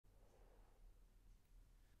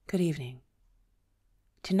Good evening.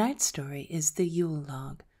 Tonight's story is The Yule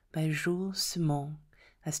Log by Jules Simon,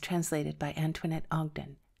 as translated by Antoinette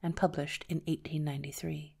Ogden and published in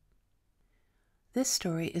 1893. This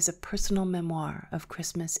story is a personal memoir of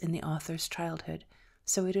Christmas in the author's childhood,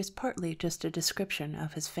 so it is partly just a description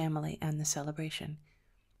of his family and the celebration.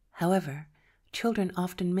 However, children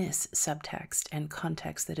often miss subtext and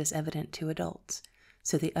context that is evident to adults,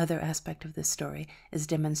 so the other aspect of this story is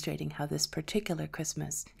demonstrating how this particular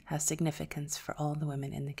Christmas has significance for all the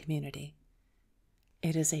women in the community.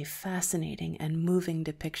 It is a fascinating and moving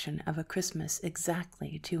depiction of a Christmas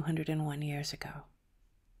exactly 201 years ago.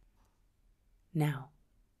 Now,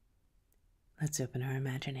 let's open our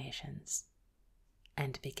imaginations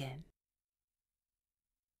and begin.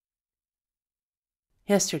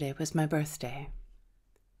 Yesterday was my birthday.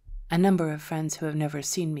 A number of friends who have never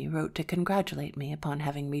seen me wrote to congratulate me upon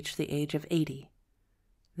having reached the age of 80.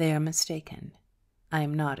 They are mistaken. I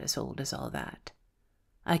am not as old as all that.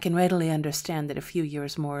 I can readily understand that a few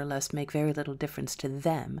years more or less make very little difference to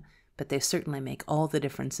them, but they certainly make all the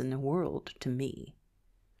difference in the world to me.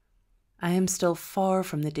 I am still far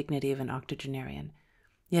from the dignity of an octogenarian,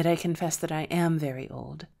 yet I confess that I am very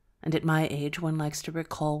old, and at my age one likes to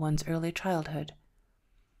recall one's early childhood.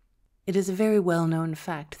 It is a very well-known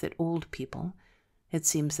fact that old people— it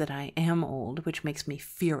seems that I am old, which makes me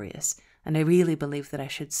furious, and I really believe that I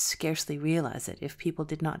should scarcely realize it if people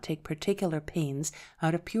did not take particular pains,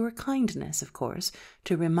 out of pure kindness, of course,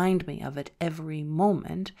 to remind me of it every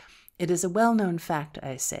moment. It is a well-known fact,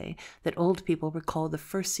 I say, that old people recall the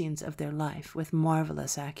first scenes of their life with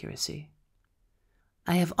marvelous accuracy.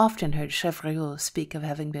 I have often heard Chevreul speak of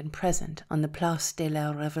having been present on the Place de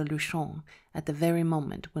la Révolution at the very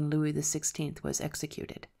moment when Louis XVI was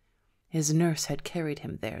executed. His nurse had carried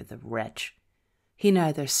him there, the wretch. He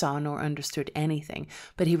neither saw nor understood anything,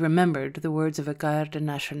 but he remembered the words of a garde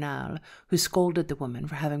nationale who scolded the woman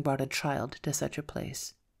for having brought a child to such a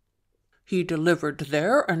place. "He delivered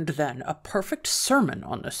there and then a perfect sermon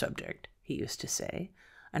on the subject," he used to say,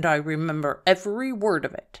 "and I remember every word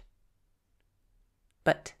of it."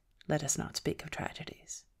 But let us not speak of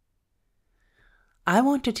tragedies. I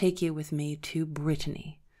want to take you with me to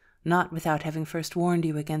Brittany, not without having first warned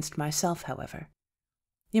you against myself, however.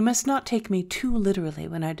 You must not take me too literally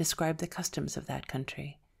when I describe the customs of that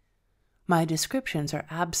country. My descriptions are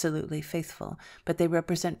absolutely faithful, but they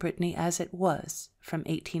represent Brittany as it was from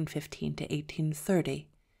 1815 to 1830.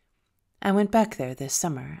 I went back there this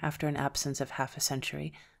summer after an absence of half a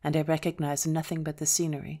century, and I recognize nothing but the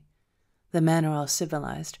scenery. The men are all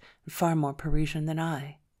civilized, and far more Parisian than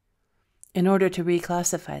I. In order to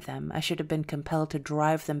reclassify them, I should have been compelled to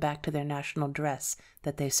drive them back to their national dress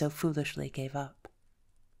that they so foolishly gave up.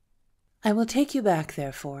 I will take you back,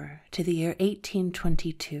 therefore, to the year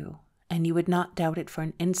 1822, and you would not doubt it for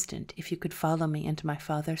an instant if you could follow me into my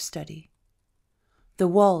father's study. The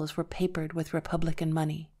walls were papered with Republican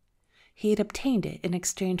money. He had obtained it in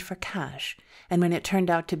exchange for cash, and when it turned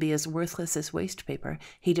out to be as worthless as waste paper,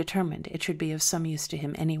 he determined it should be of some use to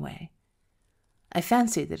him anyway. I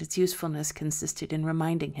fancy that its usefulness consisted in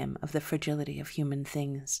reminding him of the fragility of human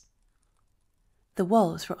things. The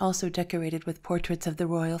walls were also decorated with portraits of the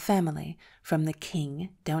royal family, from the king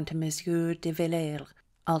down to Monsieur de Villers,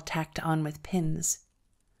 all tacked on with pins.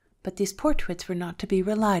 But these portraits were not to be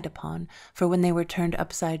relied upon, for when they were turned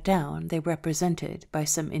upside down, they represented, by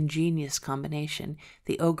some ingenious combination,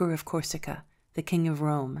 the ogre of Corsica, the king of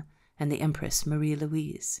Rome, and the Empress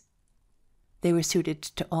Marie-Louise. They were suited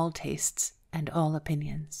to all tastes and all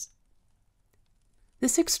opinions.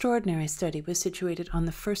 This extraordinary study was situated on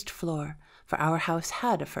the first floor, for our house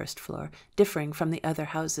had a first floor, differing from the other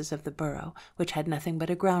houses of the borough, which had nothing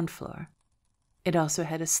but a ground floor. It also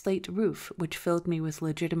had a slate roof, which filled me with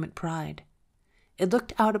legitimate pride. It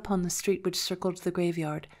looked out upon the street which circled the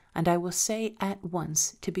graveyard, and I will say at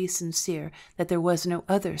once, to be sincere, that there was no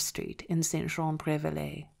other street in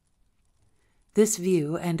Saint-Jean-Prévelay. This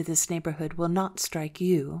view and this neighborhood will not strike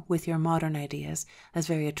you, with your modern ideas, as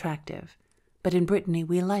very attractive, but in Brittany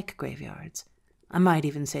we like graveyards. I might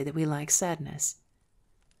even say that we like sadness.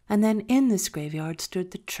 And then in this graveyard stood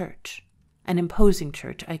the church. An imposing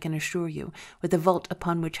church, I can assure you, with a vault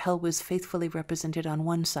upon which hell was faithfully represented on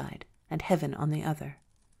one side and heaven on the other.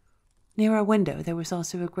 Near our window there was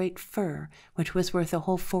also a great fir, which was worth a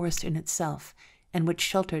whole forest in itself, and which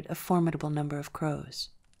sheltered a formidable number of crows.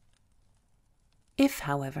 If,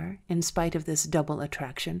 however, in spite of this double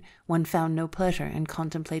attraction, one found no pleasure in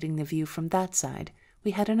contemplating the view from that side,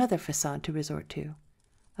 we had another façade to resort to,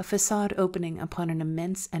 a façade opening upon an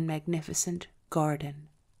immense and magnificent garden.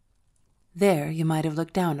 There you might have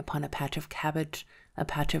looked down upon a patch of cabbage, a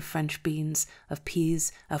patch of French beans, of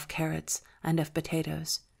peas, of carrots, and of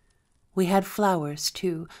potatoes. We had flowers,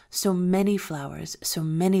 too, so many flowers, so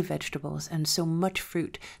many vegetables, and so much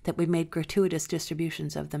fruit that we made gratuitous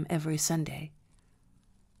distributions of them every Sunday.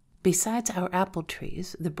 Besides our apple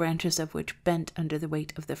trees, the branches of which bent under the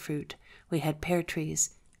weight of the fruit, we had pear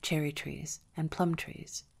trees, cherry trees, and plum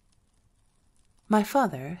trees. My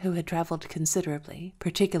father, who had traveled considerably,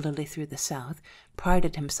 particularly through the South,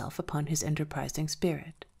 prided himself upon his enterprising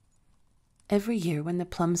spirit. Every year when the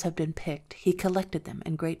plums had been picked, he collected them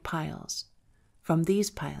in great piles. From these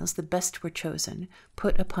piles the best were chosen,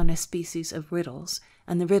 put upon a species of riddles,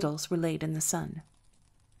 and the riddles were laid in the sun.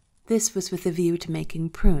 This was with a view to making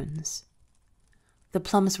prunes. The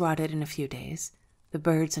plums rotted in a few days, the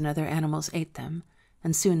birds and other animals ate them,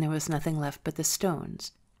 and soon there was nothing left but the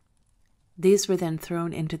stones. These were then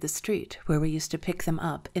thrown into the street, where we used to pick them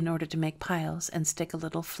up in order to make piles and stick a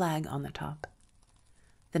little flag on the top.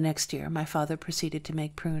 The next year my father proceeded to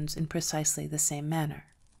make prunes in precisely the same manner.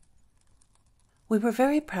 We were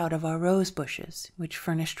very proud of our rose bushes, which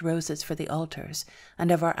furnished roses for the altars, and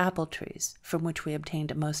of our apple trees, from which we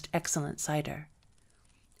obtained a most excellent cider.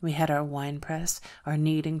 We had our wine press, our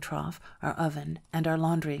kneading trough, our oven, and our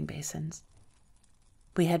laundering basins.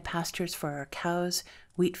 We had pastures for our cows,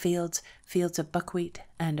 wheat fields, fields of buckwheat,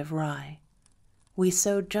 and of rye. We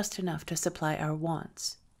sowed just enough to supply our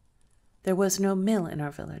wants. There was no mill in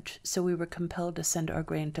our village, so we were compelled to send our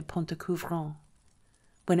grain to Pontecouvrant.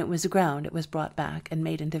 When it was ground, it was brought back and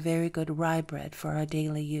made into very good rye bread for our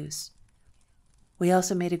daily use. We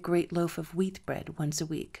also made a great loaf of wheat bread once a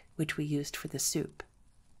week, which we used for the soup.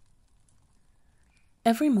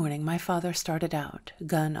 Every morning my father started out,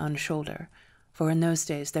 gun on shoulder, for in those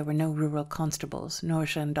days there were no rural constables nor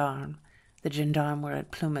gendarmes. The gendarmes were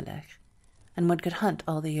at Plumelec, and one could hunt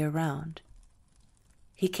all the year round.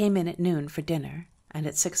 He came in at noon for dinner, and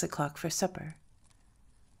at 6 o'clock for supper.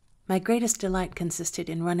 My greatest delight consisted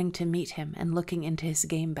in running to meet him and looking into his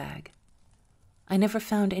game bag. I never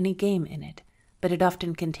found any game in it, but it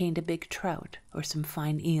often contained a big trout or some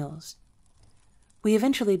fine eels. We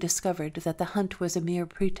eventually discovered that the hunt was a mere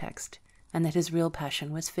pretext, and that his real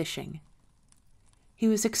passion was fishing. He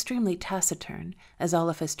was extremely taciturn, as all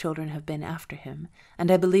of his children have been after him,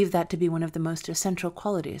 and I believe that to be one of the most essential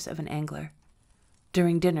qualities of an angler.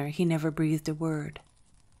 During dinner he never breathed a word.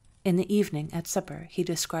 In the evening, at supper, he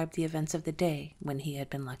described the events of the day, when he had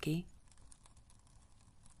been lucky.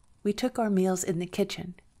 We took our meals in the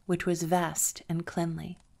kitchen, which was vast and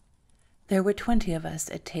cleanly. There were 20 of us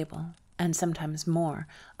at table, and sometimes more,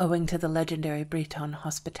 owing to the legendary Breton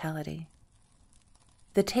hospitality.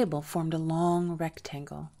 The table formed a long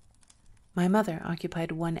rectangle. My mother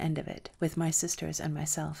occupied one end of it, with my sisters and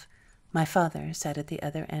myself. My father sat at the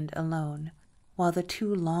other end alone, while the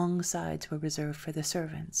 2 long sides were reserved for the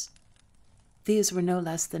servants. These were no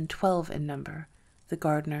less than 12 in number, the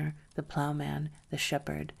gardener, the ploughman, the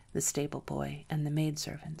shepherd, the stable-boy, and the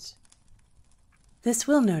maidservants. This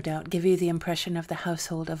will no doubt give you the impression of the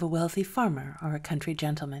household of a wealthy farmer or a country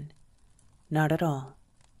gentleman. Not at all.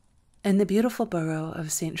 In the beautiful borough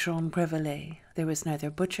of Saint-Jean-Brévelay there was neither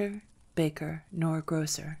butcher, baker, nor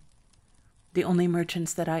grocer. The only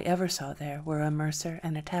merchants that I ever saw there were a mercer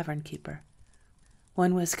and a tavern-keeper.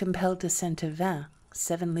 One was compelled to send to Vannes,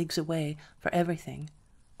 7 leagues away, for everything,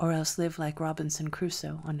 or else live like Robinson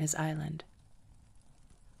Crusoe on his island.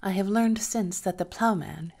 I have learned since that the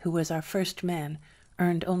ploughman, who was our first man,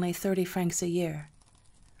 earned only 30 francs a year.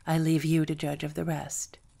 I leave you to judge of the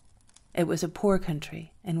rest. It was a poor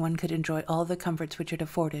country, and one could enjoy all the comforts which it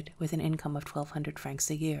afforded with an income of 1,200 francs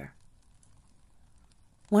a year.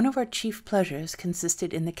 One of our chief pleasures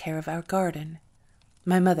consisted in the care of our garden.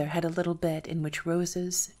 My mother had a little bed in which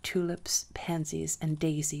roses, tulips, pansies, and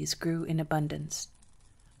daisies grew in abundance.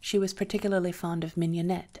 She was particularly fond of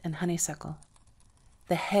mignonette and honeysuckle.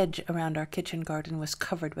 The hedge around our kitchen garden was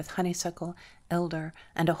covered with honeysuckle, elder,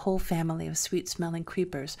 and a whole family of sweet-smelling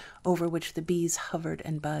creepers over which the bees hovered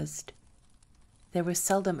and buzzed. There was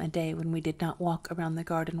seldom a day when we did not walk around the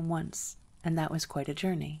garden once, and that was quite a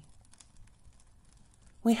journey.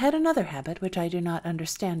 We had another habit which I do not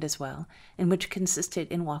understand as well, and which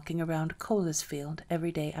consisted in walking around Cola's field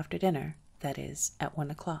every day after dinner, that is, at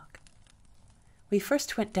 1 o'clock. We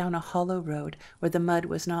first went down a hollow road where the mud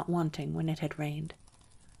was not wanting when it had rained.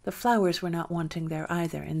 The flowers were not wanting there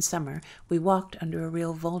either in summer. We walked under a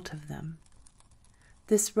real vault of them.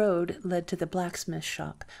 This road led to the blacksmith's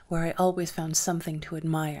shop, where I always found something to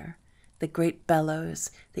admire. The great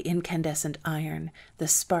bellows, the incandescent iron, the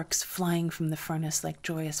sparks flying from the furnace like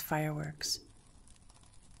joyous fireworks.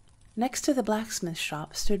 Next to the blacksmith's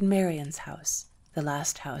shop stood Marian's house, the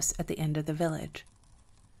last house at the end of the village.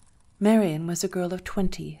 Marion was a girl of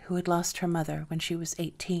 20 who had lost her mother when she was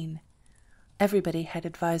 18. Everybody had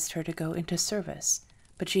advised her to go into service,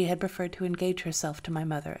 but she had preferred to engage herself to my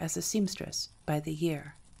mother as a seamstress by the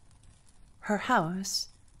year. Her house,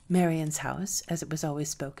 Marion's house, as it was always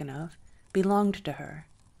spoken of, belonged to her.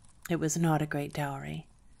 It was not a great dowry.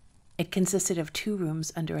 It consisted of 2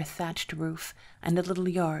 rooms under a thatched roof and a little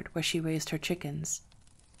yard where she raised her chickens.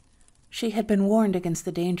 She had been warned against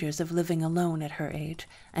the dangers of living alone at her age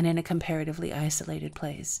and in a comparatively isolated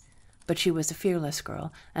place, but she was a fearless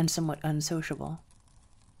girl and somewhat unsociable.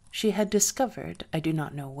 She had discovered, I do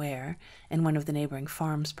not know where, in one of the neighboring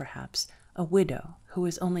farms perhaps, a widow who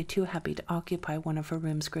was only too happy to occupy one of her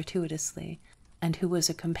rooms gratuitously, and who was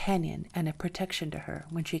a companion and a protection to her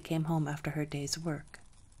when she came home after her day's work.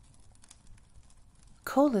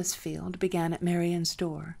 Cola's field began at Marion's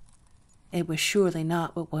door. It was surely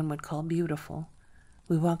not what one would call beautiful.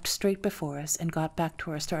 We walked straight before us and got back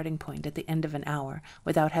to our starting point at the end of an hour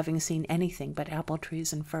without having seen anything but apple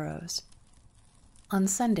trees and furrows. On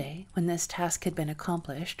Sunday, when this task had been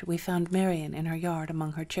accomplished, we found Marion in her yard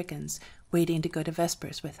among her chickens, waiting to go to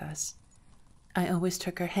vespers with us. I always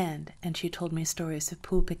took her hand, and she told me stories of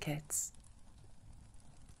poule piquettes.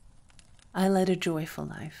 I led a joyful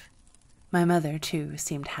life. My mother, too,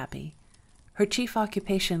 seemed happy. Her chief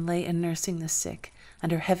occupation lay in nursing the sick,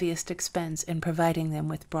 and her heaviest expense in providing them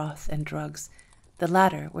with broth and drugs. The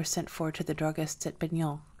latter were sent for to the druggists at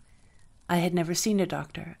Bignon. I had never seen a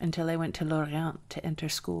doctor until I went to Lorient to enter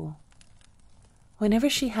school. Whenever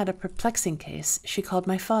she had a perplexing case, she called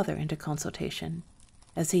my father into consultation.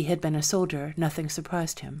 As he had been a soldier, nothing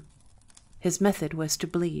surprised him. His method was to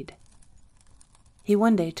bleed. He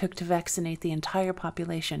one day took to vaccinate the entire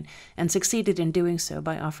population and succeeded in doing so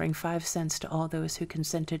by offering 5 cents to all those who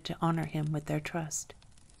consented to honor him with their trust.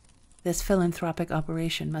 This philanthropic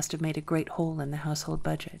operation must have made a great hole in the household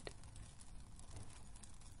budget.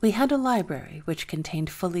 We had a library which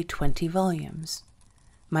contained fully 20 volumes.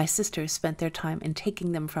 My sisters spent their time in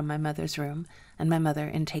taking them from my mother's room, and my mother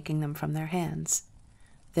in taking them from their hands.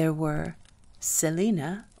 There were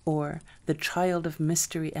Selina, or The Child of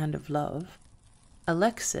Mystery and of Love,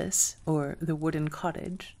 Alexis, or The Wooden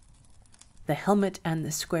Cottage, The Helmet and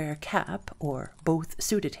the Square Cap, or Both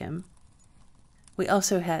Suited Him. We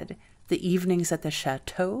also had The Evenings at the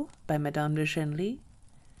Chateau by Madame de Genlis,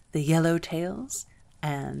 The Yellow Tales,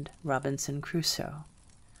 and Robinson Crusoe.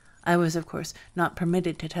 I was, of course, not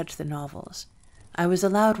permitted to touch the novels. I was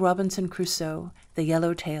allowed Robinson Crusoe, The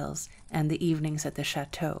Yellow Tales, and The Evenings at the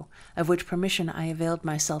Chateau, of which permission I availed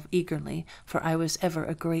myself eagerly, for I was ever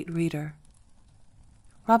a great reader.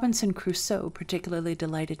 Robinson Crusoe particularly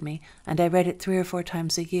delighted me, and I read it 3 or 4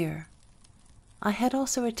 times a year. I had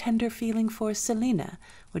also a tender feeling for Selina,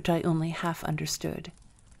 which I only half understood.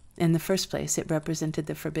 In the first place, it represented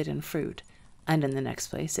the forbidden fruit, and in the next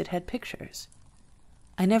place it had pictures.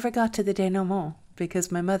 I never got to the denouement,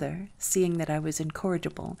 because my mother, seeing that I was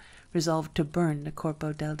incorrigible, resolved to burn the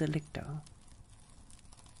Corpo del Delicto.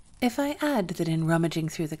 If I add that in rummaging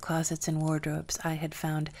through the closets and wardrobes I had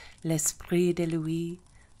found L'Esprit de Louis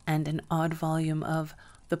and an odd volume of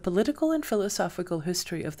The Political and Philosophical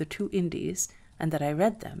History of the Two Indies, and that I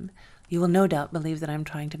read them, you will no doubt believe that I am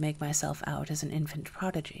trying to make myself out as an infant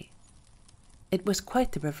prodigy. It was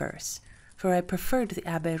quite the reverse, for I preferred the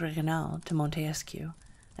Abbé Raynal to Montesquieu,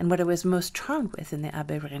 and what I was most charmed with in the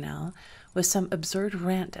Abbé Raynal was some absurd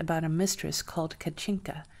rant about a mistress called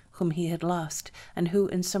Katchinka, whom he had lost, and who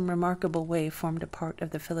in some remarkable way formed a part of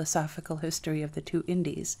the philosophical history of the two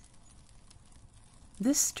Indies.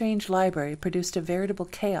 This strange library produced a veritable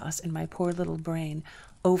chaos in my poor little brain,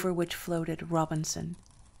 over which floated Robinson.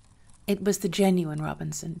 It was the genuine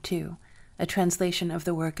Robinson, too, a translation of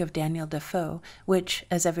the work of Daniel Defoe, which,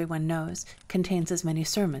 as everyone knows, contains as many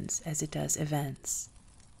sermons as it does events.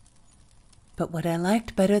 But what I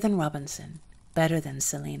liked better than Robinson, better than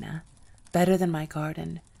Selina, better than my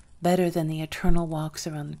garden, better than the eternal walks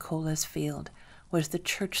around Cola's field, was the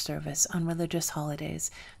church service on religious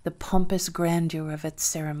holidays, the pompous grandeur of its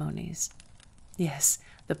ceremonies. Yes,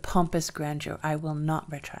 the pompous grandeur I will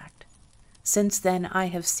not retract. Since then I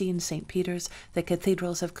have seen St. Peter's, the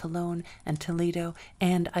cathedrals of Cologne and Toledo,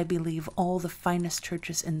 and, I believe, all the finest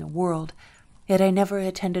churches in the world, yet I never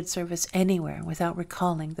attended service anywhere without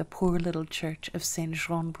recalling the poor little church of Saint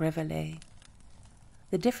Jean Brevelet.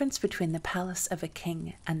 The difference between the palace of a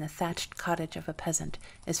king and the thatched cottage of a peasant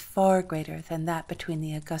is far greater than that between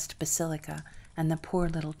the august basilica and the poor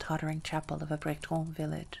little tottering chapel of a Breton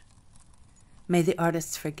village. May the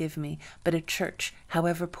artists forgive me, but a church,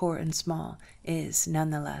 however poor and small, is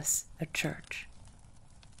nonetheless a church.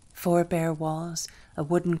 4 bare walls, a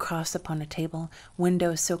wooden cross upon a table,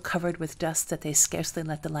 windows so covered with dust that they scarcely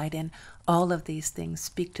let the light in, all of these things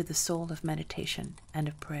speak to the soul of meditation and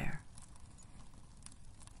of prayer.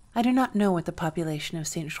 I do not know what the population of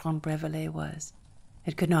Saint-Jean-Brévelay was.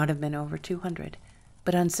 It could not have been over 200,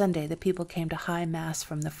 but on Sunday the people came to high mass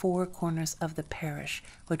from the 4 corners of the parish,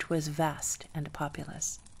 which was vast and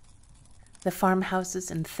populous. The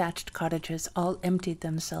farmhouses and thatched cottages all emptied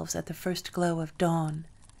themselves at the first glow of dawn.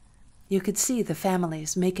 You could see the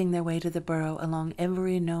families making their way to the borough along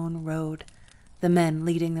every known road, the men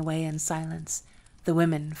leading the way in silence, the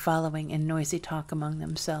women following in noisy talk among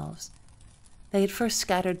themselves. They had first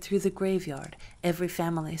scattered through the graveyard, every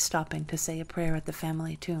family stopping to say a prayer at the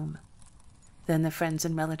family tomb. Then the friends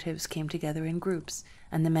and relatives came together in groups,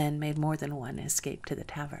 and the men made more than one escape to the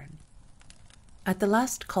tavern. At the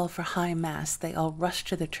last call for high mass, they all rushed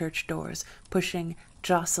to the church doors, pushing,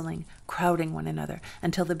 jostling, crowding one another,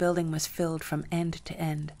 until the building was filled from end to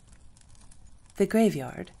end. The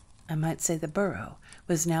graveyard, I might say the borough,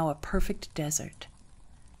 was now a perfect desert.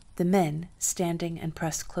 The men, standing and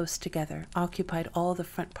pressed close together, occupied all the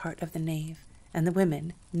front part of the nave, and the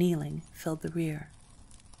women, kneeling, filled the rear.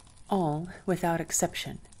 All, without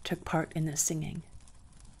exception, took part in the singing.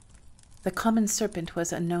 The common serpent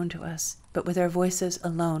was unknown to us, but with our voices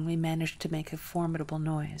alone we managed to make a formidable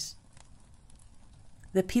noise.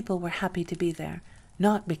 The people were happy to be there,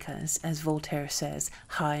 not because, as Voltaire says,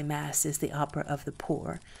 high mass is the opera of the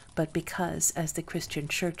poor, but because, as the Christian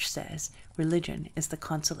Church says, religion is the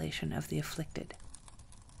consolation of the afflicted.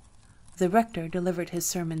 The rector delivered his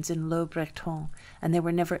sermons in low Breton, and they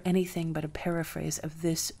were never anything but a paraphrase of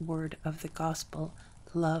this word of the gospel,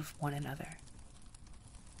 love one another.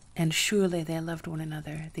 And surely they loved one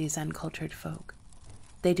another, these uncultured folk.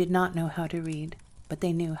 They did not know how to read, but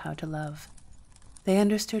they knew how to love. They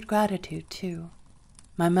understood gratitude, too.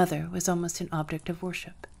 My mother was almost an object of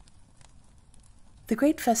worship. The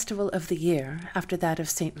great festival of the year, after that of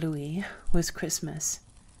St. Louis, was Christmas.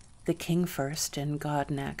 The king first and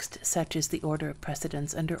God next, such is the order of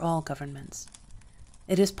precedence under all governments.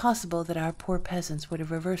 It is possible that our poor peasants would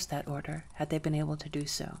have reversed that order had they been able to do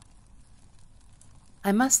so.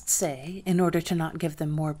 I must say, in order to not give them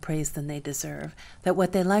more praise than they deserve, that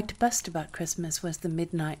what they liked best about Christmas was the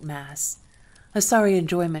midnight mass. A sorry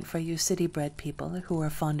enjoyment for you city-bred people who are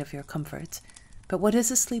fond of your comforts, but what is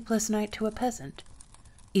a sleepless night to a peasant?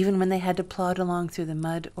 Even when they had to plod along through the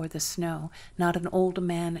mud or the snow, not an old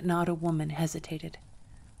man, not a woman hesitated.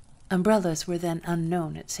 Umbrellas were then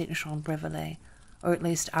unknown at Saint-Jean-Brévelay, or at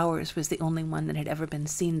least ours was the only one that had ever been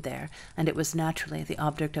seen there, and it was naturally the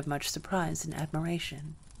object of much surprise and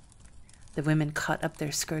admiration. The women caught up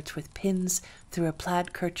their skirts with pins, threw a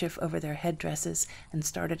plaid kerchief over their headdresses, and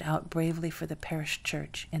started out bravely for the parish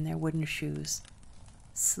church in their wooden shoes.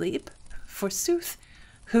 Sleep? Forsooth!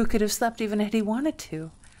 Who could have slept even had he wanted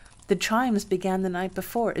to? The chimes began the night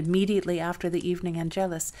before, immediately after the evening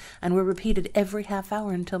Angelus, and were repeated every half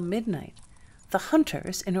hour until midnight. The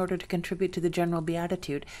hunters, in order to contribute to the general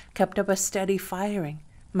beatitude, kept up a steady firing.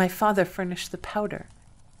 My father furnished the powder.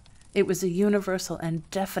 It was a universal and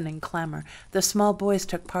deafening clamor. The small boys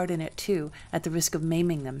took part in it, too, at the risk of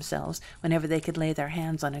maiming themselves whenever they could lay their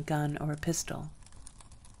hands on a gun or a pistol.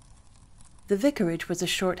 The vicarage was a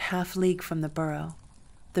short half-league from the borough.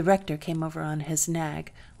 The rector came over on his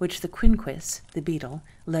nag, which the quinquis, the beadle,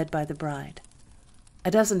 led by the bride. A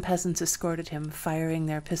dozen peasants escorted him, firing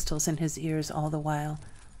their pistols in his ears all the while,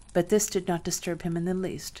 but this did not disturb him in the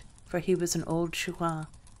least, for he was an old Chouan,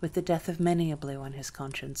 with the death of many a blue on his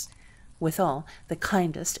conscience, withal the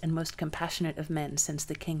kindest and most compassionate of men since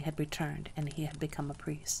the king had returned and he had become a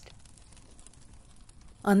priest.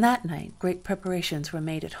 On that night great preparations were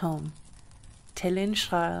made at home. Télin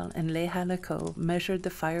Charles and Les Halicots measured the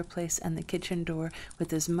fireplace and the kitchen door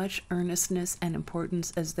with as much earnestness and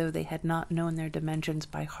importance as though they had not known their dimensions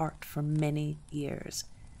by heart for many years.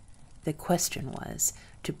 The question was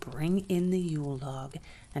to bring in the Yule log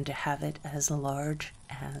and to have it as large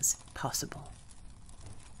as possible.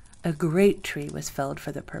 A great tree was felled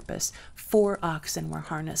for the purpose. 4 oxen were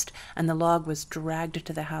harnessed, and the log was dragged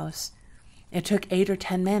to the house. It took 8 or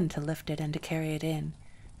 10 men to lift it and to carry it in.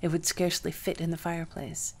 It would scarcely fit in the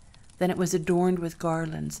fireplace. Then it was adorned with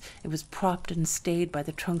garlands. It was propped and stayed by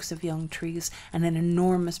the trunks of young trees, and an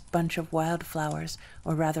enormous bunch of wild flowers,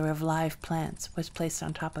 or rather of live plants, was placed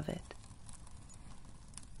on top of it.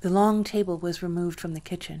 The long table was removed from the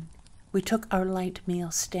kitchen. We took our light meal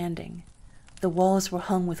standing. The walls were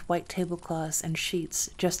hung with white tablecloths and sheets,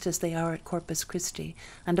 just as they are at Corpus Christi,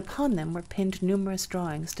 and upon them were pinned numerous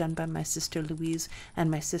drawings done by my sister Louise and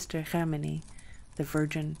my sister Herminie, the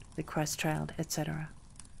Virgin, the Christ Child, etc.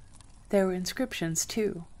 There were inscriptions,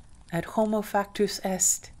 too. Ad homo factus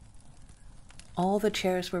est. All the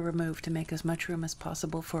chairs were removed to make as much room as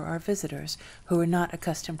possible for our visitors, who were not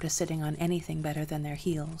accustomed to sitting on anything better than their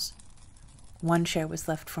heels. One chair was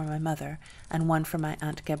left for my mother, and one for my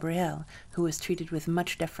Aunt Gabrielle, who was treated with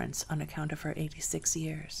much deference on account of her 86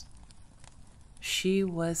 years. She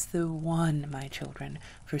was the one, my children,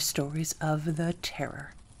 for stories of the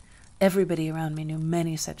terror. Everybody around me knew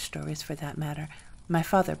many such stories, for that matter, my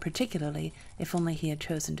father particularly, if only he had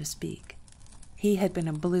chosen to speak. He had been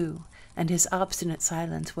a Blue, and his obstinate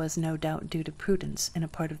silence was no doubt due to prudence in a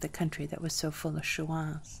part of the country that was so full of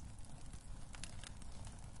Chouans.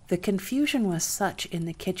 The confusion was such in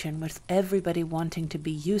the kitchen, with everybody wanting to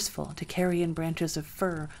be useful, to carry in branches of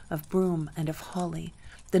fir, of broom, and of holly.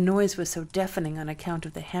 The noise was so deafening on account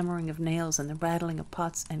of the hammering of nails and the rattling of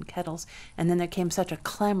pots and kettles, and then there came such a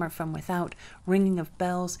clamor from without, ringing of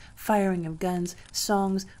bells, firing of guns,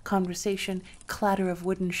 songs, conversation, clatter of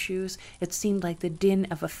wooden shoes. It seemed like the din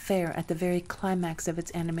of a fair at the very climax of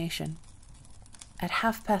its animation. At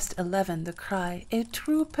 11:30, the cry, "Et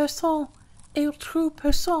true person! Et true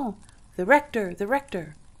person! The rector! The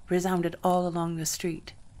rector!" resounded all along the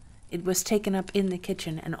street. It was taken up in the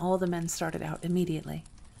kitchen, and all the men started out immediately.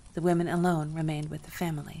 The women alone remained with the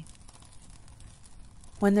family.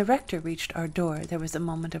 When the rector reached our door, there was a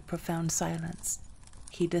moment of profound silence.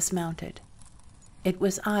 He dismounted. It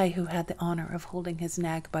was I who had the honor of holding his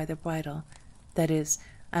nag by the bridle. That is,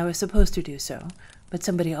 I was supposed to do so, but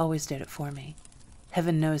somebody always did it for me.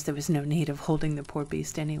 Heaven knows there was no need of holding the poor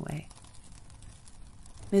beast anyway.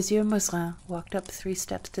 Monsieur Mazarin walked up 3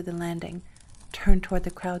 steps to the landing, turned toward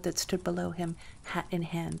the crowd that stood below him, hat in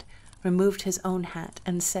hand, removed his own hat,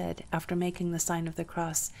 and said, after making the sign of the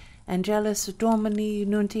cross, "Angelus Domini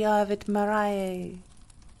nuntiavit Mariae."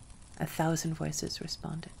 1,000 voices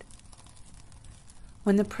responded.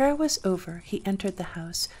 When the prayer was over, he entered the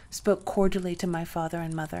house, spoke cordially to my father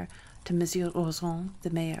and mother, to Monsieur Rozon, the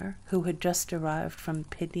mayor, who had just arrived from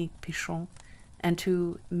Pichon, and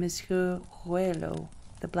to Monsieur Rouello,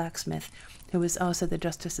 the blacksmith, who was also the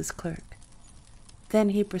justice's clerk. Then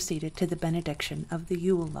he proceeded to the benediction of the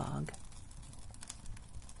Yule Log.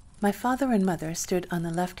 My father and mother stood on the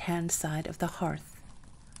left-hand side of the hearth.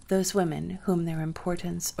 Those women, whom their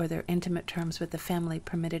importance or their intimate terms with the family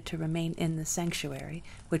permitted to remain in the sanctuary,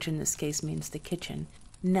 which in this case means the kitchen,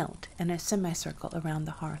 knelt in a semicircle around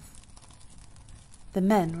the hearth. The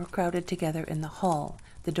men were crowded together in the hall,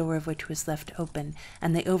 the door of which was left open,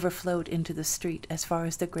 and they overflowed into the street as far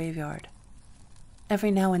as the graveyard.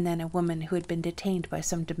 Every now and then a woman who had been detained by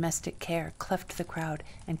some domestic care cleft the crowd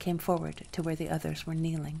and came forward to where the others were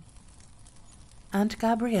kneeling. Aunt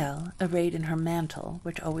Gabrielle, arrayed in her mantle,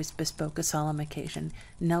 which always bespoke a solemn occasion,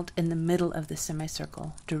 knelt in the middle of the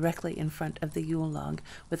semicircle, directly in front of the Yule Log,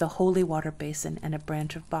 with a holy water basin and a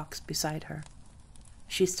branch of box beside her.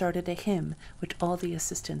 She started a hymn, which all the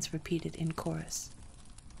assistants repeated in chorus.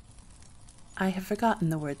 I have forgotten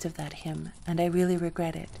the words of that hymn, and I really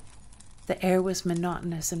regret it. The air was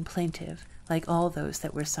monotonous and plaintive, like all those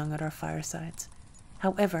that were sung at our firesides.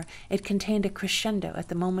 However, it contained a crescendo at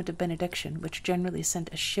the moment of benediction, which generally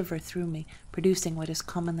sent a shiver through me, producing what is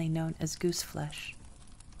commonly known as goose-flesh.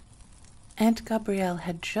 Aunt Gabrielle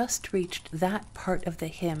had just reached that part of the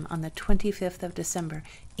hymn on the 25th of December,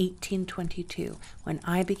 1822, when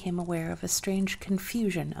I became aware of a strange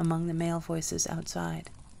confusion among the male voices outside.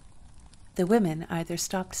 The women either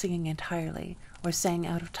stopped singing entirely, or sang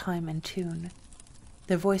out of time and tune.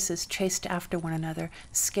 Their voices chased after one another,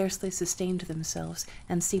 scarcely sustained themselves,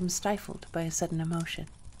 and seemed stifled by a sudden emotion.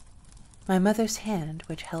 My mother's hand,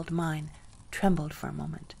 which held mine, trembled for a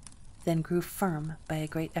moment, then grew firm by a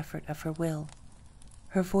great effort of her will.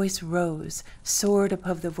 Her voice rose, soared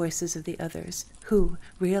above the voices of the others, who,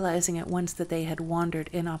 realizing at once that they had wandered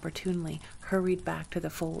inopportunely, hurried back to the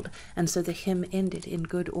fold, and so the hymn ended in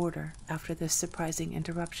good order after this surprising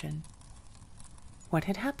interruption. What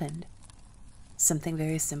had happened? Something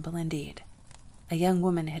very simple indeed. A young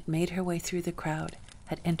woman had made her way through the crowd,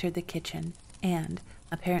 had entered the kitchen, and,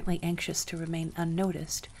 apparently anxious to remain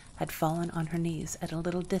unnoticed, had fallen on her knees at a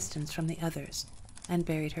little distance from the others, and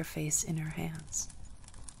buried her face in her hands.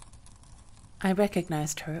 I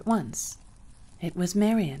recognized her at once. It was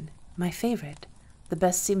Marian, my favorite, the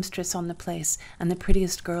best seamstress on the place, and the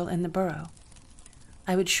prettiest girl in the borough.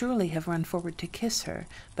 I would surely have run forward to kiss her,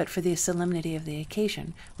 but for the solemnity of the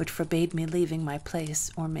occasion, which forbade me leaving my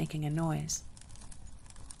place or making a noise.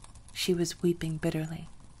 She was weeping bitterly.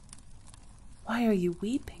 "Why are you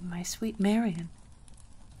weeping, my sweet Marian?"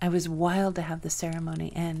 I was wild to have the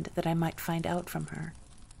ceremony end, that I might find out from her.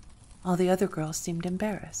 All the other girls seemed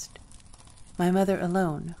embarrassed. My mother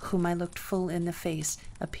alone, whom I looked full in the face,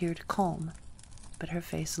 appeared calm, but her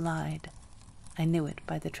face lied. I knew it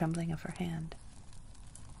by the trembling of her hand.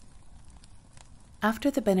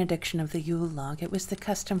 After the benediction of the Yule Log, it was the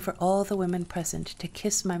custom for all the women present to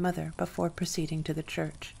kiss my mother before proceeding to the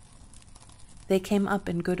church. They came up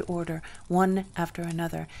in good order, one after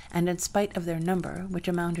another, and in spite of their number, which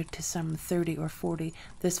amounted to some 30 or 40,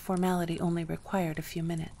 this formality only required a few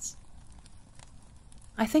minutes.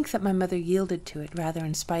 I think that my mother yielded to it rather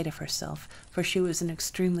in spite of herself, for she was an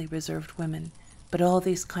extremely reserved woman, but all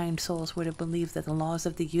these kind souls would have believed that the laws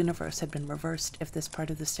of the universe had been reversed if this part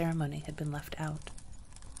of the ceremony had been left out.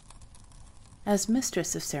 As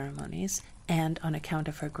mistress of ceremonies, and on account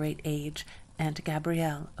of her great age, Aunt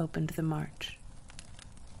Gabrielle opened the march.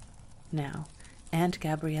 Now, Aunt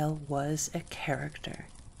Gabrielle was a character.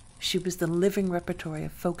 She was the living repertory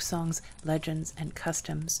of folk songs, legends, and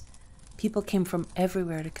customs. People came from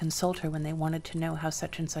everywhere to consult her when they wanted to know how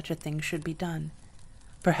such and such a thing should be done.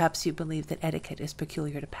 Perhaps you believe that etiquette is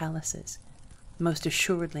peculiar to palaces. Most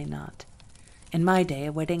assuredly not. In my day,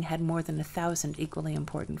 a wedding had more than 1,000 equally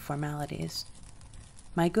important formalities.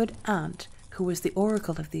 My good aunt, who was the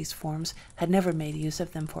oracle of these forms, had never made use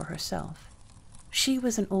of them for herself. She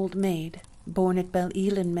was an old maid, born at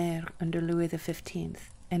Belle-Île-en-Mer under Louis XV,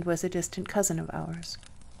 and was a distant cousin of ours.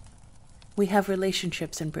 We have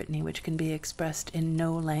relationships in Brittany which can be expressed in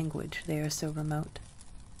no language, they are so remote.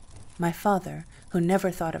 My father, who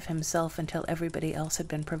never thought of himself until everybody else had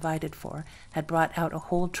been provided for, had brought out a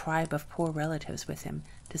whole tribe of poor relatives with him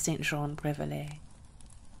to St. Jean-Brévelay.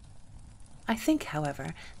 I think,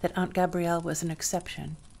 however, that Aunt Gabrielle was an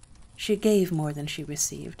exception. She gave more than she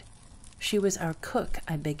received. She was our cook,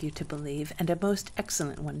 I beg you to believe, and a most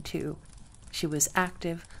excellent one, too. She was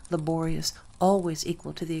active, laborious, always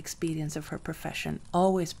equal to the expedients of her profession,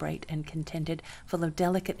 always bright and contented, full of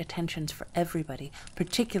delicate attentions for everybody,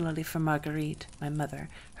 particularly for Marguerite, my mother,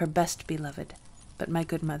 her best beloved. But my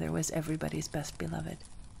good mother was everybody's best beloved.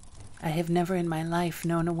 I have never in my life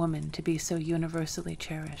known a woman to be so universally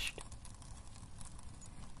cherished.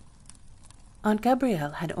 Aunt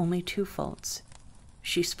Gabrielle had only 2 faults.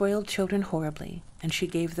 She spoiled children horribly, and she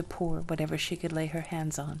gave the poor whatever she could lay her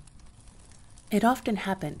hands on. It often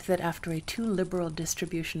happened that after a too liberal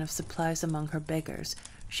distribution of supplies among her beggars,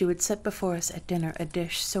 she would set before us at dinner a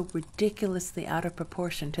dish so ridiculously out of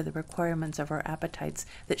proportion to the requirements of our appetites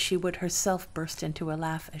that she would herself burst into a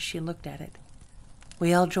laugh as she looked at it.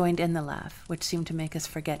 We all joined in the laugh, which seemed to make us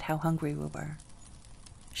forget how hungry we were.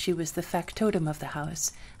 She was the factotum of the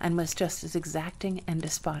house, and was just as exacting and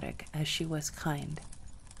despotic as she was kind.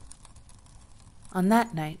 On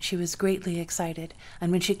that night she was greatly excited,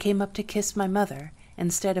 and when she came up to kiss my mother,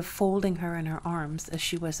 instead of folding her in her arms, as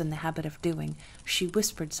she was in the habit of doing, she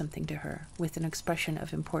whispered something to her with an expression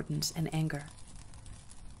of importance and anger.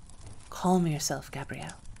 "Calm yourself,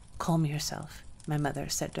 Gabrielle, calm yourself," my mother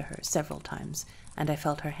said to her several times, and I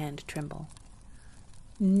felt her hand tremble.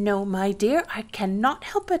 "No, my dear, I cannot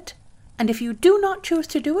help it, and if you do not choose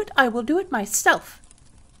to do it, I will do it myself."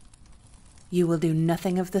 "You will do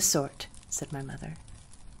nothing of the sort," said my mother,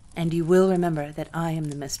 "and you will remember that I am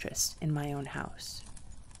the mistress in my own house."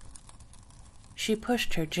 She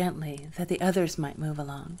pushed her gently, that the others might move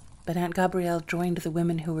along, but Aunt Gabrielle joined the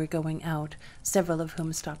women who were going out, several of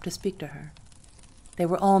whom stopped to speak to her. They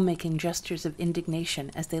were all making gestures of indignation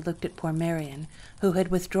as they looked at poor Marian, who had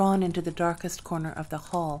withdrawn into the darkest corner of the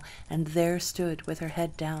hall, and there stood with her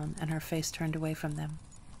head down and her face turned away from them.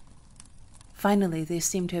 Finally, they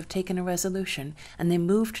seemed to have taken a resolution, and they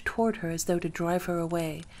moved toward her as though to drive her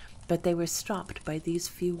away, but they were stopped by these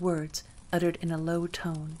few words, uttered in a low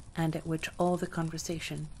tone, and at which all the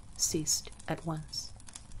conversation ceased at once.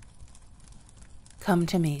 "Come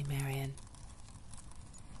to me, Marian."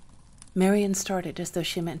 Marian started as though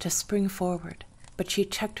she meant to spring forward, but she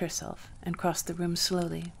checked herself and crossed the room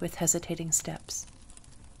slowly with hesitating steps.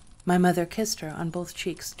 My mother kissed her on both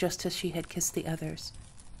cheeks just as she had kissed the others.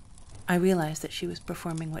 I realized that she was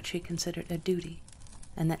performing what she considered a duty,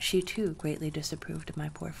 and that she too greatly disapproved of my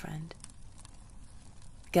poor friend.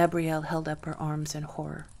 Gabrielle held up her arms in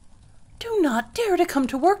horror. "Do not dare to come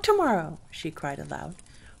to work tomorrow," she cried aloud,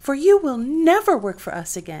 "for you will never work for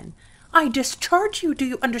us again. I discharge you, do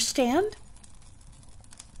you understand?"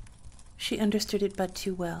 She understood it but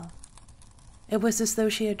too well. It was as though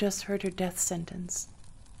she had just heard her death sentence.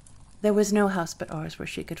 There was no house but ours where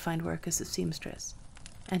she could find work as a seamstress,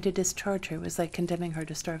 and to discharge her was like condemning her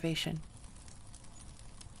to starvation.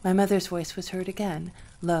 My mother's voice was heard again,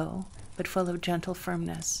 low, but full of gentle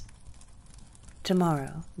firmness.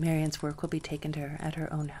 "Tomorrow, Marian's work will be taken to her at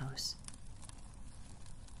her own house."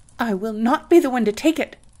 "I will not be the one to take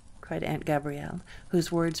it," cried cried Aunt Gabrielle,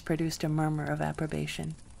 whose words produced a murmur of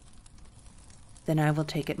approbation. "Then I will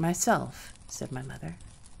take it myself," said my mother,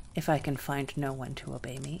 "if I can find no one to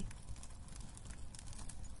obey me."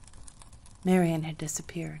 Marian had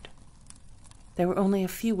disappeared. There were only a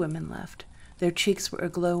few women left. Their cheeks were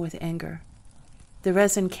aglow with anger. The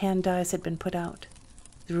resin can dyes had been put out.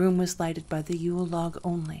 The room was lighted by the Yule log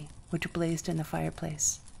only, which blazed in the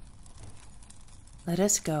fireplace. "Let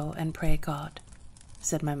us go and pray God,"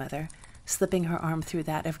 said my mother, slipping her arm through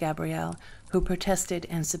that of Gabrielle, who protested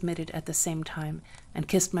and submitted at the same time, and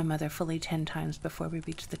kissed my mother fully 10 times before we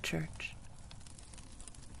reached the church.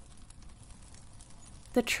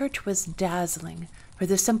 The church was dazzling, for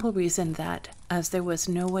the simple reason that, as there was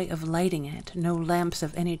no way of lighting it, no lamps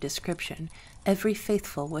of any description, every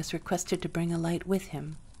faithful was requested to bring a light with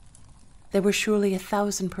him. There were surely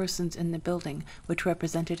 1,000 persons in the building, which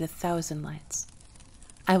represented 1,000 lights.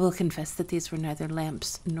 I will confess that these were neither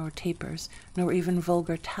lamps nor tapers, nor even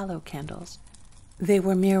vulgar tallow candles. They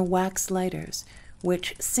were mere wax lighters,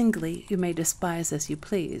 which singly you may despise as you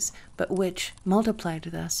please, but which, multiplied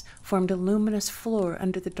thus, formed a luminous floor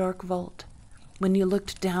under the dark vault. When you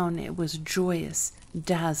looked down, it was joyous,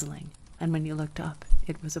 dazzling, and when you looked up,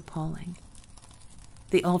 it was appalling.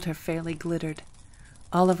 The altar fairly glittered.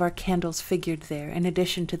 All of our candles figured there, in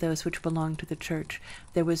addition to those which belonged to the church.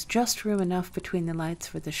 There was just room enough between the lights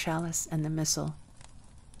for the chalice and the missal.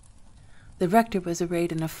 The rector was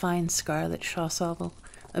arrayed in a fine scarlet chasuble,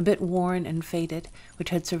 a bit worn and faded, which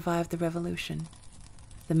had survived the Revolution.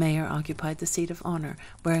 The mayor occupied the seat of honor,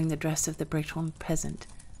 wearing the dress of the Breton peasant,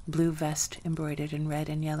 blue vest embroidered in red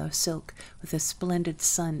and yellow silk, with a splendid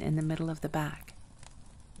sun in the middle of the back.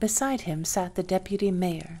 Beside him sat the deputy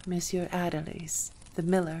mayor, Monsieur Adelais, the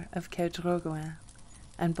miller of Kertrogoin,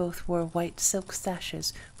 and both wore white silk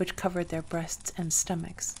sashes which covered their breasts and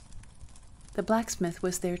stomachs. The blacksmith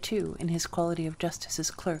was there too, in his quality of justice's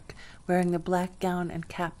clerk, wearing the black gown and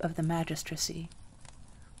cap of the magistracy.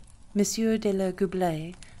 Monsieur de la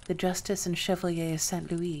Goublaye, the justice and chevalier of Saint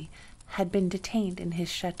Louis, had been detained in his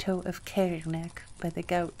chateau of Kerignac by the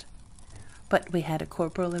gout. But we had a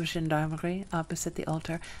corporal of gendarmerie opposite the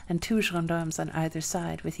altar, and 2 gendarmes on either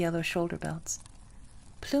side with yellow shoulder belts.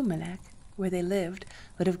 Plumelec, where they lived,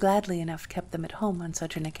 would have gladly enough kept them at home on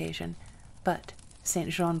such an occasion, but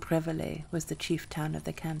Saint-Jean-Brévelay was the chief town of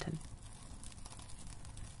the canton.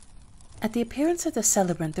 At the appearance of the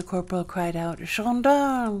celebrant, the corporal cried out,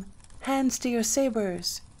 "Gendarmes! Hands to your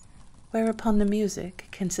sabres!" Whereupon the music,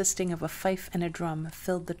 consisting of a fife and a drum,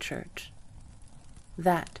 filled the church.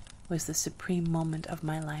 That was the supreme moment of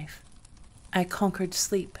my life. I conquered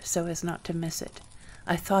sleep so as not to miss it.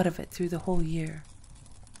 I thought of it through the whole year.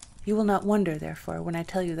 You will not wonder, therefore, when I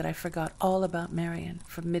tell you that I forgot all about Marian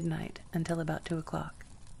from midnight until about 2 o'clock.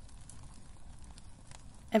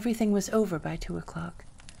 Everything was over by 2 o'clock.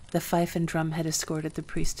 The fife and drum had escorted the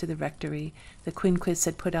priest to the rectory, the quinquiss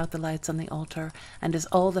had put out the lights on the altar, and as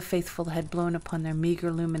all the faithful had blown upon their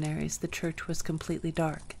meagre luminaries, the church was completely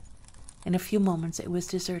dark. In a few moments it was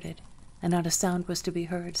deserted, and not a sound was to be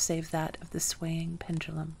heard save that of the swaying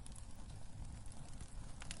pendulum.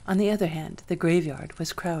 On the other hand, the graveyard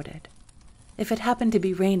was crowded. If it happened to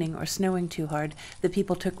be raining or snowing too hard, the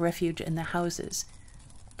people took refuge in the houses,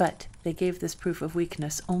 but they gave this proof of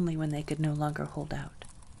weakness only when they could no longer hold out.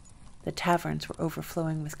 The taverns were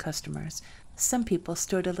overflowing with customers. Some people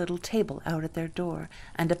stood a little table out at their door,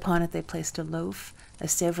 and upon it they placed a loaf, a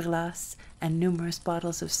sèvres-glace, and numerous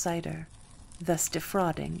bottles of cider, thus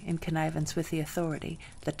defrauding, in connivance with the authority,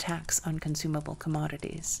 the tax on consumable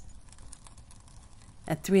commodities.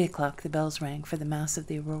 At 3 o'clock the bells rang for the Mass of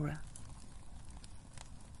the Aurora.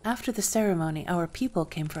 After the ceremony, our people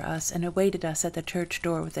came for us and awaited us at the church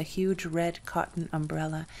door with a huge red cotton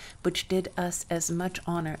umbrella, which did us as much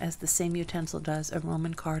honor as the same utensil does a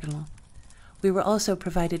Roman cardinal. We were also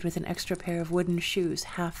provided with an extra pair of wooden shoes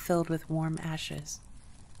half filled with warm ashes.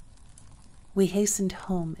 We hastened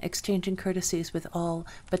home, exchanging courtesies with all,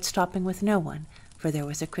 but stopping with no one, for there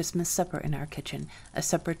was a Christmas supper in our kitchen, a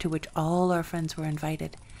supper to which all our friends were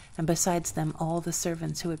invited, and besides them all the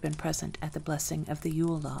servants who had been present at the blessing of the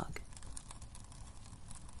Yule log.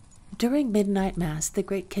 During midnight mass, the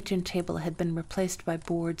great kitchen table had been replaced by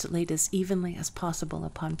boards laid as evenly as possible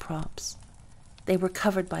upon props. They were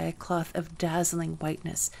covered by a cloth of dazzling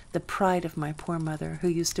whiteness, the pride of my poor mother, who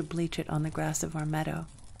used to bleach it on the grass of our meadow.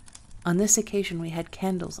 On this occasion we had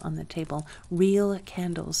candles on the table, real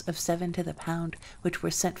candles of 7 to the pound, which were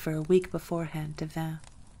sent for a week beforehand to Vin.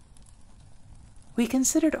 We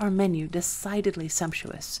considered our menu decidedly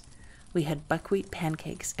sumptuous. We had buckwheat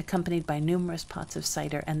pancakes, accompanied by numerous pots of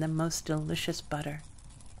cider and the most delicious butter.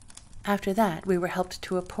 After that, we were helped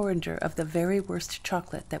to a porringer of the very worst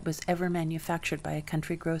chocolate that was ever manufactured by a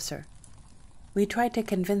country grocer. We tried to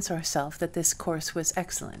convince ourselves that this course was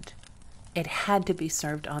excellent. It had to be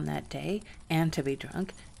served on that day, and to be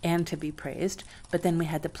drunk, and to be praised, but then we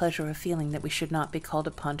had the pleasure of feeling that we should not be called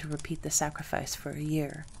upon to repeat the sacrifice for a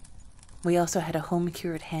year. We also had a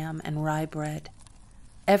home-cured ham and rye bread.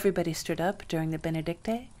 Everybody stood up during the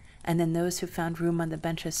Benedicite, and then those who found room on the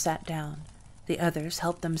benches sat down. The others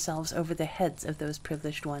helped themselves over the heads of those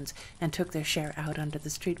privileged ones and took their share out onto the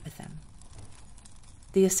street with them.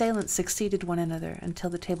 The assailants succeeded one another until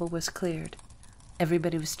the table was cleared.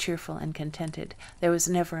 Everybody was cheerful and contented. There was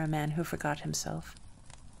never a man who forgot himself.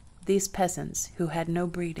 These peasants, who had no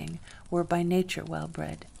breeding, were by nature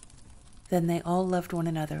well-bred. Then they all loved one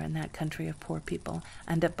another in that country of poor people,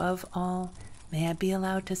 and above all, may I be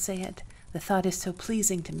allowed to say it, the thought is so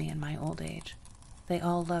pleasing to me in my old age, they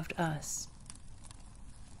all loved us.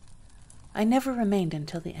 I never remained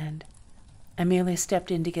until the end. I merely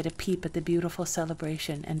stepped in to get a peep at the beautiful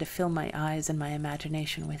celebration and to fill my eyes and my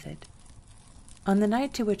imagination with it. On the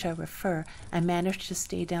night to which I refer, I managed to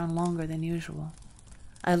stay down longer than usual.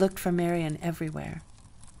 I looked for Marian everywhere.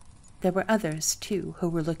 There were others, too, who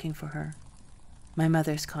were looking for her. My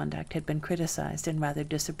mother's conduct had been criticized and rather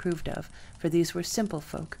disapproved of, for these were simple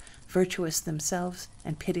folk, virtuous themselves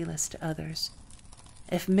and pitiless to others.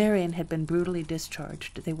 If Marian had been brutally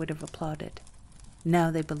discharged, they would have applauded.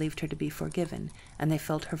 Now they believed her to be forgiven, and they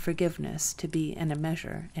felt her forgiveness to be, in a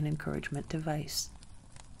measure, an encouragement to vice.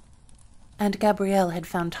 Aunt Gabrielle had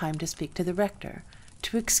found time to speak to the rector.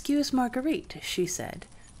 To excuse Marguerite, she said,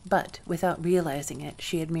 but, without realizing it,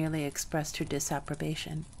 she had merely expressed her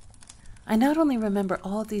disapprobation. I not only remember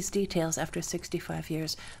all these details after 65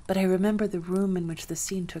 years, but I remember the room in which the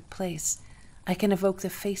scene took place. I can evoke the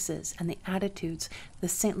faces and the attitudes, the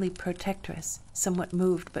saintly protectress, somewhat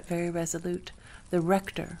moved but very resolute, the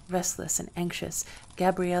rector, restless and anxious,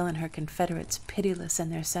 Gabrielle and her confederates, pitiless in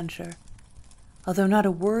their censure. Although not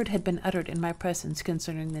a word had been uttered in my presence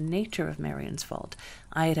concerning the nature of Marian's fault,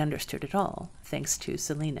 I had understood it all, thanks to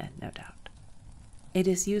Selina, no doubt. It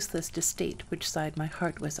is useless to state which side my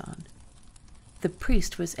heart was on. The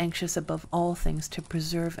priest was anxious above all things to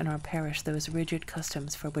preserve in our parish those rigid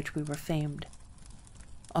customs for which we were famed.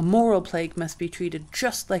 "A moral plague must be treated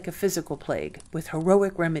just like a physical plague, with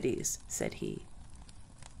heroic remedies," said he.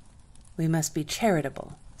 "We must be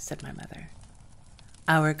charitable," said my mother.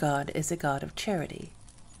 "Our God is a God of charity."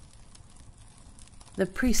 The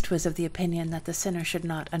priest was of the opinion that the sinner should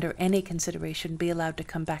not, under any consideration, be allowed to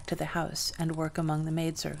come back to the house and work among the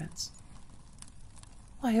maidservants.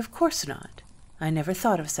 "Why, of course not. I never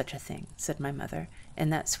thought of such a thing," said my mother, in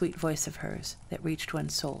that sweet voice of hers that reached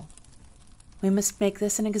one's soul. "We must make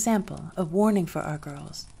this an example, a warning for our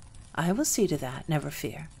girls. I will see to that, never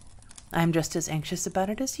fear. I am just as anxious about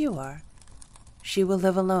it as you are. She will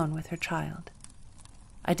live alone with her child.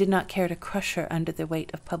 I did not care to crush her under the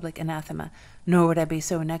weight of public anathema, nor would I be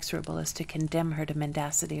so inexorable as to condemn her to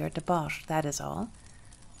mendacity or debauch, that is all.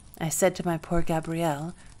 I said to my poor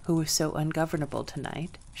Gabrielle, who was so ungovernable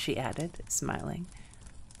tonight," she added, smiling,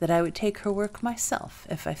 "that I would take her work myself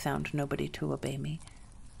if I found nobody to obey me.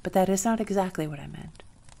 But that is not exactly what I meant.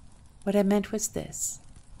 What I meant was this.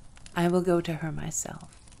 I will go to her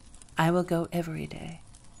myself. I will go every day.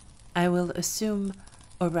 I will assume,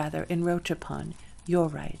 or rather encroach upon, your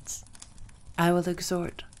rights. I will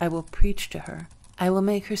exhort, I will preach to her. I will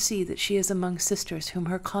make her see that she is among sisters whom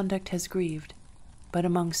her conduct has grieved, but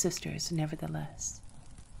among sisters nevertheless."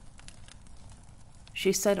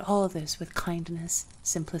 She said all this with kindness,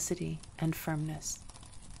 simplicity, and firmness.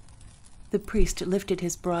 The priest lifted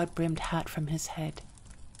his broad-brimmed hat from his head.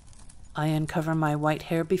 "I uncover my white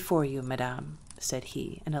hair before you, madame," said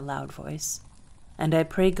he in a loud voice, "and I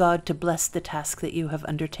pray God to bless the task that you have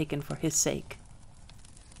undertaken for his sake.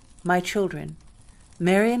 My children,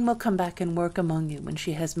 Marian will come back and work among you when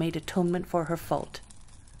she has made atonement for her fault.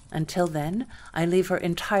 Until then, I leave her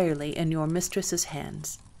entirely in your mistress's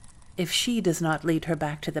hands. If she does not lead her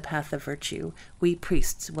back to the path of virtue, we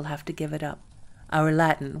priests will have to give it up. Our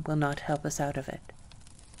Latin will not help us out of it."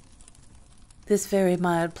 This very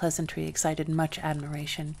mild pleasantry excited much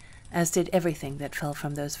admiration, as did everything that fell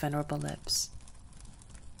from those venerable lips.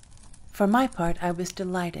 For my part, I was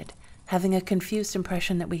delighted, having a confused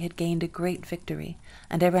impression that we had gained a great victory,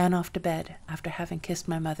 and I ran off to bed after having kissed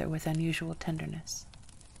my mother with unusual tenderness.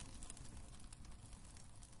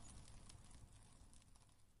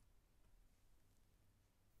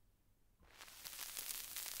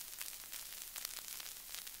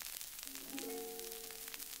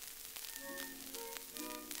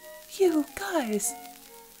 "You guys,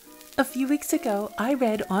 A few weeks ago, I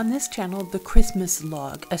read on this channel The Christmas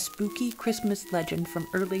Log, a spooky Christmas legend from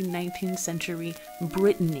early 19th century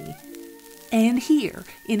Brittany. And here,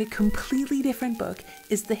 in a completely different book,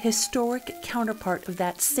 is the historic counterpart of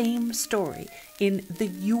that same story in the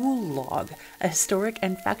Yule Log, a historic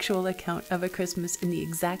and factual account of a Christmas in the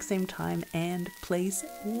exact same time and place.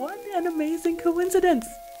 What an amazing coincidence!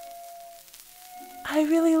 I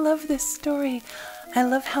really love this story. I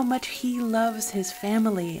love how much he loves his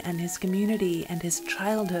family and his community and his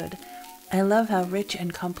childhood. I love how rich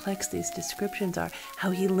and complex these descriptions are,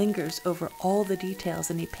 how he lingers over all the details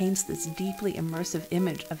and he paints this deeply immersive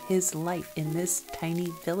image of his life in this tiny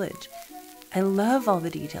village. I love all the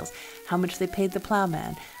details, how much they paid the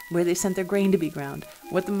plowman, where they sent their grain to be ground,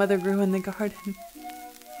 what the mother grew in the garden.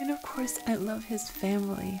 And of course, I love his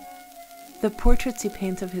family. The portraits he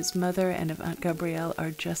paints of his mother and of Aunt Gabrielle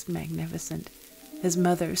are just magnificent. His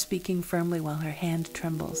mother speaking firmly while her hand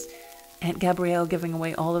trembles. Aunt Gabrielle giving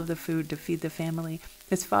away all of the food to feed the family.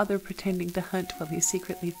 His father pretending to hunt while he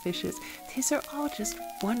secretly fishes. These are all just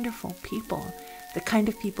wonderful people. The kind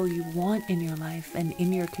of people you want in your life and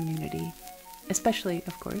in your community. Especially,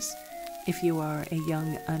 of course, if you are a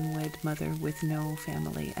young unwed mother with no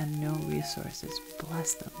family and no resources.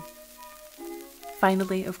 Bless them.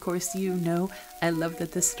 Finally, of course, you know, I love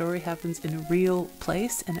that this story happens in a real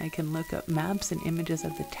place and I can look up maps and images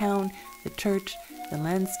of the town, the church, the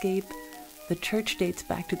landscape. The church dates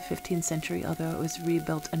back to the 15th century, although it was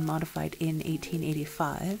rebuilt and modified in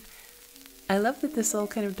 1885. I love that this all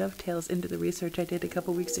kind of dovetails into the research I did a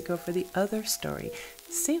couple weeks ago for the other story.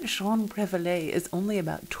 Saint-Jean-Brévelay is only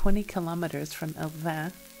about 20 kilometers from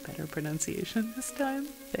Elvin. Better pronunciation this time.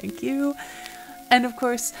 Thank you. And of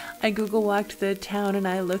course, I Google walked the town and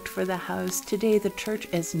I looked for the house. Today, the church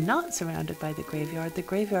is not surrounded by the graveyard. The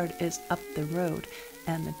graveyard is up the road,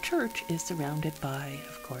 and the church is surrounded by,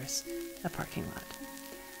 of course, a parking lot.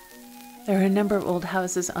 There are a number of old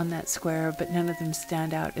houses on that square, but none of them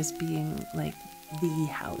stand out as being like the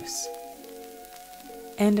house.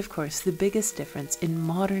 And of course, the biggest difference in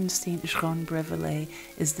modern Saint-Jean-Brévelay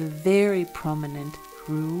is the very prominent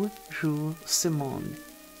Rue Jules Simon.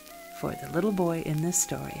 For the little boy in this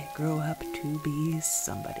story grew up to be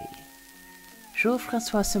somebody.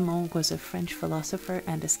 Jules-François Simon was a French philosopher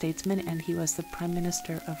and a statesman, and he was the Prime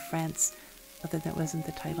Minister of France, although that wasn't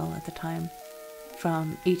the title at the time,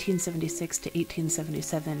 from 1876 to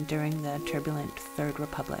 1877 during the turbulent Third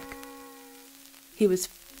Republic. He was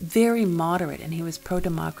very moderate and he was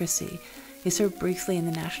pro-democracy. He served briefly in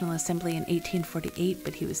the National Assembly in 1848,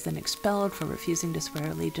 but he was then expelled for refusing to swear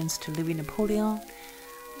allegiance to Louis Napoleon.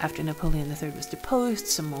 After Napoleon III was deposed,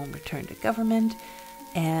 Simon returned to government,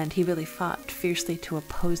 and he really fought fiercely to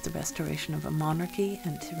oppose the restoration of a monarchy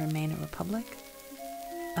and to remain a republic.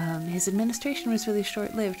 His administration was really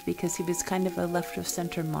short-lived because he was kind of a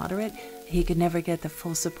left-of-center moderate. He could never get the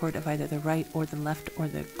full support of either the right or the left or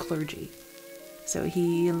the clergy. So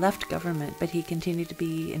he left government, but he continued to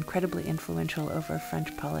be incredibly influential over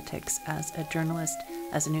French politics as a journalist,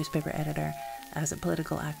 as a newspaper editor, as a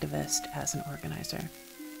political activist, as an organizer.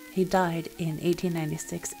 He died in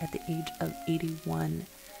 1896 at the age of 81.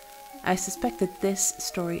 I suspect that this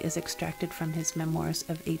story is extracted from his memoirs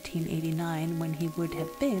of 1889, when he would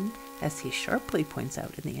have been, as he sharply points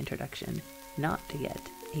out in the introduction, not yet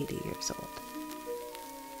 80 years old.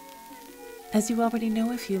 As you already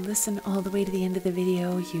know, if you listen all the way to the end of the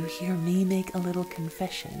video, you hear me make a little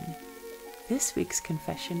confession. This week's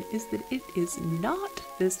confession is that it is not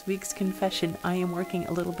this week's confession. I am working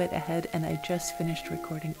a little bit ahead and I just finished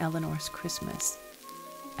recording Eleanor's Christmas.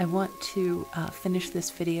 I want to finish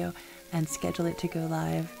this video and schedule it to go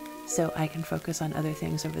live so I can focus on other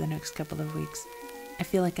things over the next couple of weeks. I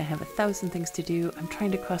feel like I have 1,000 things to do. I'm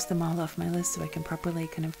trying to cross them all off my list so I can properly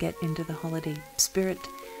kind of get into the holiday spirit.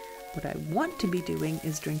 What I want to be doing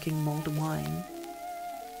is drinking mulled wine.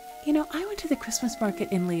 You know, I went to the Christmas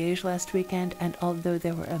market in Liège last weekend, and although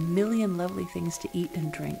there were a million lovely things to eat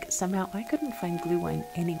and drink, somehow I couldn't find glue wine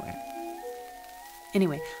anywhere.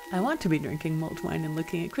 Anyway, I want to be drinking mulled wine and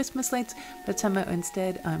looking at Christmas lights, but somehow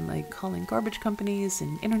instead I'm like calling garbage companies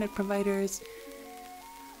and internet providers.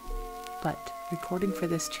 But recording for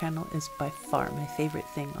this channel is by far my favorite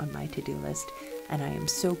thing on my to-do list, and I am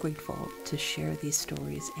so grateful to share these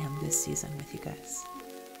stories and this season with you guys.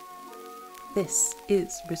 This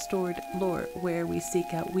is Restored Lore, where we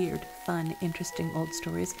seek out weird, fun, interesting old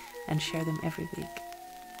stories and share them every week.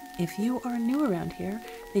 If you are new around here,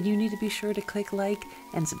 then you need to be sure to click like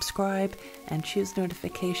and subscribe and choose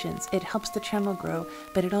notifications. It helps the channel grow,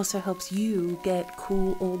 but it also helps you get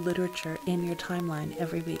cool old literature in your timeline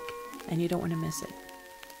every week, and you don't want to miss it.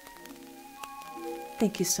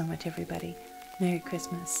 Thank you so much, everybody. Merry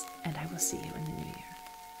Christmas, and I will see you in the new year.